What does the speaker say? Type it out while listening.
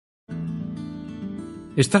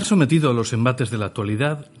Estar sometido a los embates de la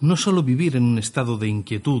actualidad no es solo vivir en un estado de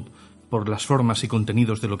inquietud por las formas y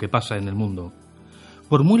contenidos de lo que pasa en el mundo.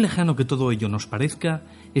 Por muy lejano que todo ello nos parezca,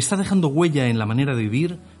 está dejando huella en la manera de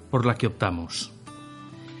vivir por la que optamos.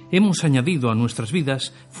 Hemos añadido a nuestras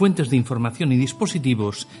vidas fuentes de información y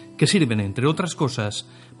dispositivos que sirven, entre otras cosas,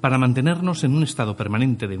 para mantenernos en un estado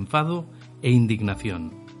permanente de enfado e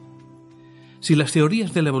indignación. Si las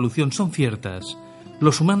teorías de la evolución son ciertas,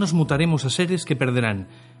 los humanos mutaremos a seres que perderán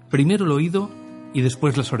primero el oído y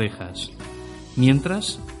después las orejas.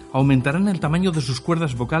 Mientras, aumentarán el tamaño de sus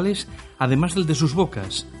cuerdas vocales, además del de sus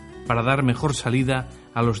bocas, para dar mejor salida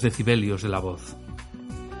a los decibelios de la voz.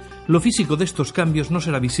 Lo físico de estos cambios no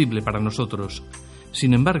será visible para nosotros.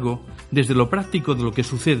 Sin embargo, desde lo práctico de lo que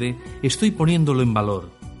sucede, estoy poniéndolo en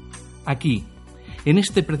valor. Aquí, en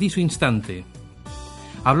este preciso instante.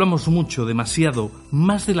 Hablamos mucho, demasiado,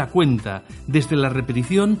 más de la cuenta, desde la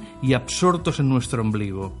repetición y absortos en nuestro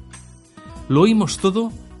ombligo. Lo oímos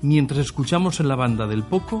todo mientras escuchamos en la banda del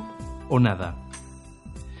poco o nada.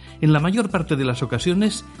 En la mayor parte de las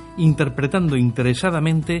ocasiones, interpretando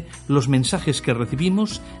interesadamente los mensajes que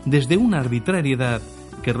recibimos desde una arbitrariedad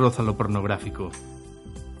que roza lo pornográfico.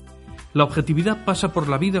 La objetividad pasa por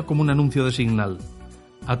la vida como un anuncio de señal.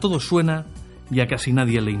 A todo suena y a casi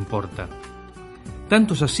nadie le importa.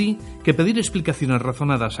 Tanto es así que pedir explicaciones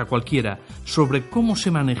razonadas a cualquiera sobre cómo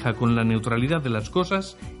se maneja con la neutralidad de las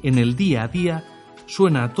cosas en el día a día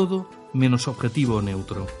suena a todo menos objetivo o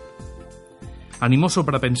neutro. Animoso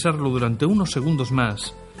para pensarlo durante unos segundos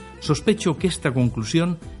más, sospecho que esta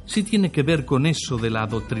conclusión sí tiene que ver con eso de la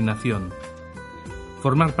adoctrinación.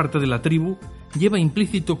 Formar parte de la tribu lleva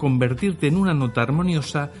implícito convertirte en una nota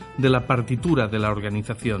armoniosa de la partitura de la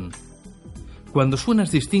organización. Cuando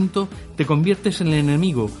suenas distinto, te conviertes en el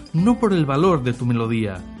enemigo, no por el valor de tu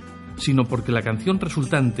melodía, sino porque la canción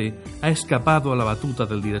resultante ha escapado a la batuta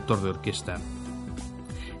del director de orquesta.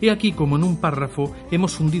 He aquí como en un párrafo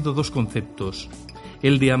hemos hundido dos conceptos,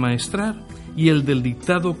 el de amaestrar y el del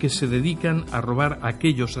dictado, que se dedican a robar a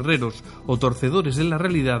aquellos herreros o torcedores de la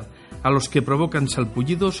realidad a los que provocan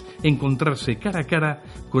salpullidos encontrarse cara a cara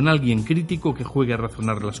con alguien crítico que juegue a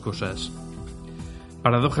razonar las cosas.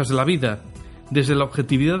 Paradojas de la vida. Desde la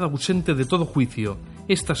objetividad ausente de todo juicio,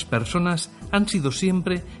 estas personas han sido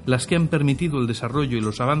siempre las que han permitido el desarrollo y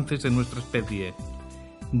los avances de nuestra especie,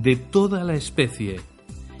 de toda la especie,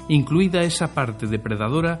 incluida esa parte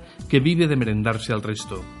depredadora que vive de merendarse al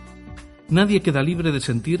resto. Nadie queda libre de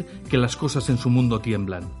sentir que las cosas en su mundo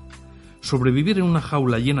tiemblan. Sobrevivir en una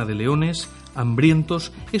jaula llena de leones,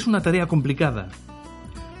 hambrientos, es una tarea complicada.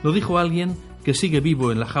 Lo dijo alguien que sigue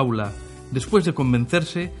vivo en la jaula, después de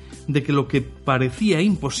convencerse de que lo que parecía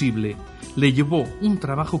imposible le llevó un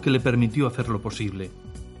trabajo que le permitió hacerlo posible.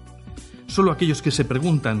 Solo aquellos que se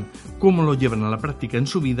preguntan cómo lo llevan a la práctica en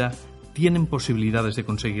su vida tienen posibilidades de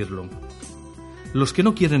conseguirlo. Los que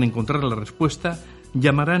no quieren encontrar la respuesta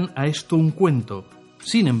llamarán a esto un cuento.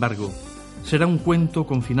 Sin embargo, será un cuento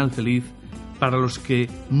con final feliz para los que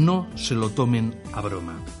no se lo tomen a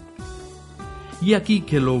broma. Y aquí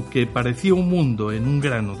que lo que parecía un mundo en un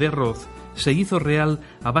grano de arroz se hizo real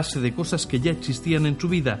a base de cosas que ya existían en su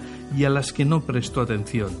vida y a las que no prestó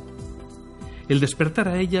atención. El despertar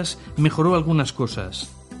a ellas mejoró algunas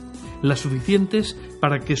cosas, las suficientes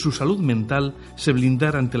para que su salud mental se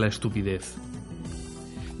blindara ante la estupidez.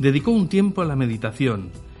 Dedicó un tiempo a la meditación,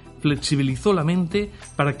 flexibilizó la mente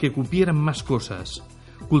para que cupieran más cosas,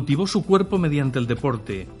 cultivó su cuerpo mediante el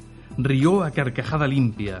deporte, rió a carcajada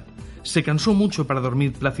limpia, se cansó mucho para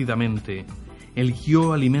dormir plácidamente,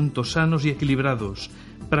 eligió alimentos sanos y equilibrados,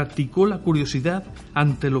 practicó la curiosidad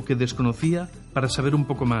ante lo que desconocía para saber un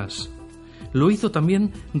poco más. Lo hizo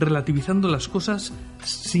también relativizando las cosas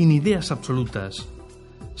sin ideas absolutas.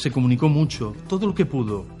 Se comunicó mucho, todo lo que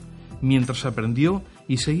pudo, mientras aprendió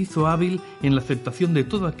y se hizo hábil en la aceptación de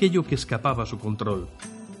todo aquello que escapaba a su control.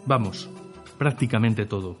 Vamos, prácticamente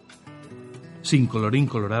todo. Sin colorín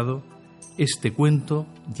colorado, este cuento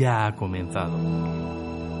ya ha comenzado.